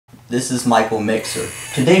This is Michael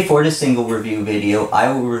Mixerr. Today for this single review video, I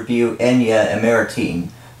will review Enya and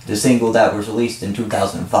Amaratine, the single that was released in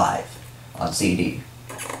 2005 on CD.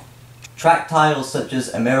 Track titles such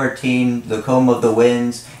as Amaratine, The Comb of the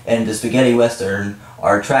Winds, and The Spaghetti Western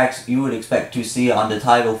are tracks you would expect to see on the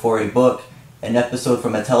title for a book, an episode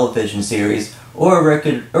from a television series, or a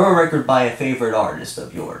record by a favorite artist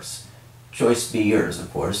of yours. Choice be yours,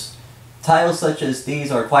 of course. Titles such as these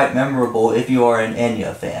are quite memorable if you are an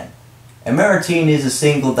Enya fan. Amaratine is a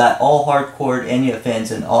single that all hardcore Enya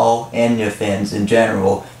fans and all Enya fans in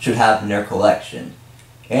general should have in their collection.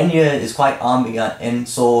 Enya is quite ambient in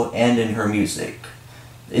soul and in her music.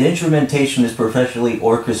 The instrumentation is professionally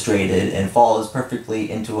orchestrated and falls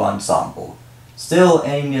perfectly into ensemble. Still,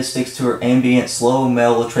 Enya sticks to her ambient, slow,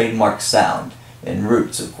 mellow trademark sound, and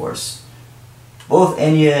roots, of course. Both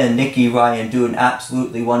Enya and Nicky Ryan do an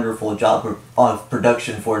absolutely wonderful job of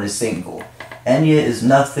production for this single. Enya is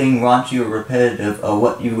nothing raunchy or repetitive of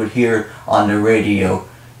what you would hear on the radio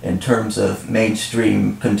in terms of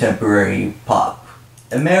mainstream contemporary pop.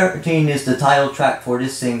 Amaratine is the title track for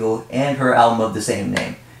this single and her album of the same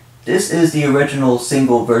name. This is the original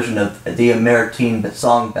single version of the Amaratine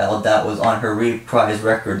song ballad that was on her Reprise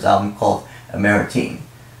Records album called Amaratine.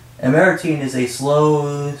 Amaratine is a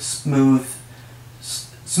slow, slow,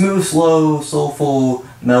 soulful,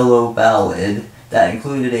 mellow ballad that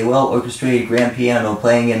included a well-orchestrated grand piano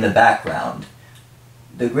playing in the background.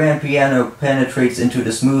 The grand piano penetrates into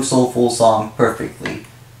the smooth, soulful song perfectly.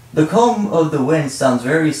 The Comb of the Winds sounds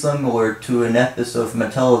very similar to an episode from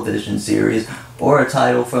a television series or a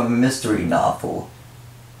title from a mystery novel.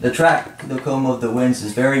 The track, The Comb of the Winds,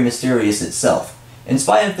 is very mysterious itself. In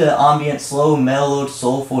spite of the ambient, slow, mellowed,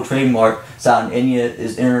 soulful trademark sound Enya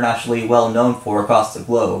is internationally well known for across the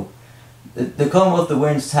globe, the Comb of the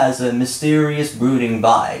Winds has a mysterious, brooding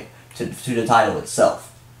vibe to the title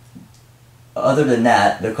itself. Other than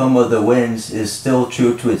that, The Comb of the Winds is still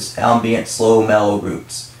true to its ambient, slow, mellow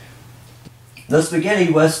roots. The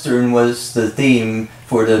Spaghetti Western was the theme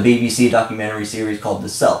for the BBC documentary series called The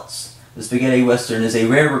Celts. The Spaghetti Western is a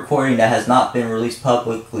rare recording that has not been released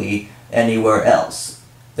publicly anywhere else.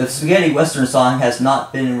 The Spaghetti Western song has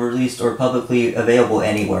not been released or publicly available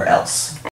anywhere else.